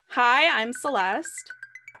Hi, I'm Celeste.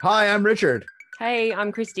 Hi, I'm Richard. Hey,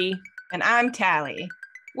 I'm Christy. And I'm Tally.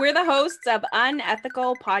 We're the hosts of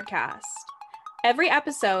Unethical Podcast. Every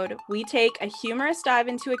episode, we take a humorous dive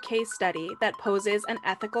into a case study that poses an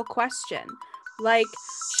ethical question, like,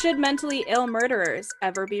 should mentally ill murderers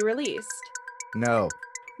ever be released? No.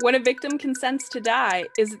 When a victim consents to die,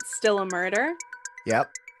 is it still a murder?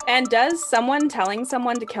 Yep. And does someone telling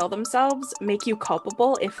someone to kill themselves make you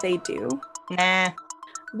culpable if they do? Nah.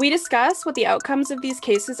 We discuss what the outcomes of these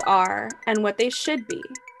cases are and what they should be,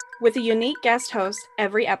 with a unique guest host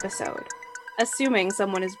every episode, assuming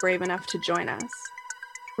someone is brave enough to join us.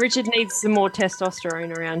 Richard needs some more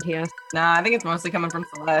testosterone around here. Nah, I think it's mostly coming from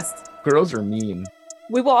Celeste. Girls are mean.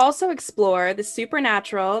 We will also explore the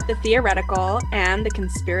supernatural, the theoretical, and the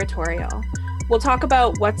conspiratorial. We'll talk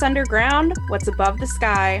about what's underground, what's above the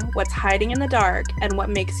sky, what's hiding in the dark, and what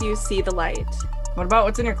makes you see the light. What about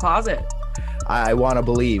what's in your closet? I want to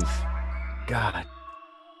believe. God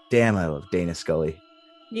damn, I love Dana Scully.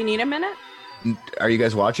 You need a minute? Are you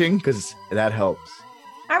guys watching? Because that helps.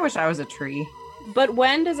 I wish I was a tree. But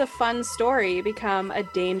when does a fun story become a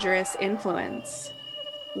dangerous influence?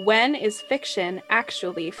 When is fiction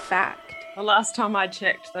actually fact? The last time I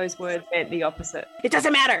checked, those words meant the opposite. It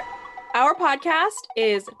doesn't matter. Our podcast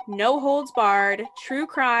is no holds barred, true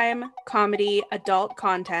crime, comedy, adult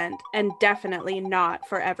content, and definitely not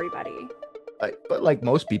for everybody. But like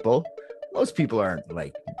most people aren't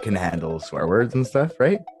like can handle swear words and stuff,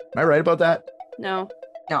 right? Am I right about that? No.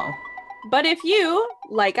 No. But if you,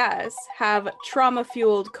 like us, have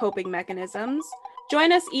trauma-fueled coping mechanisms,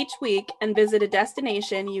 join us each week and visit a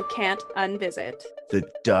destination you can't unvisit. The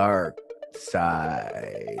dark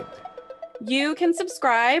side. You can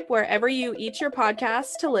subscribe wherever you eat your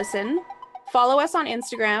podcasts to listen. Follow us on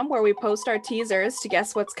Instagram, where we post our teasers to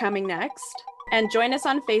guess what's coming next. And join us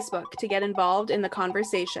on Facebook to get involved in the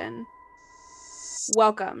conversation.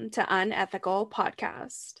 Welcome to Unethical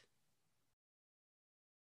Podcast.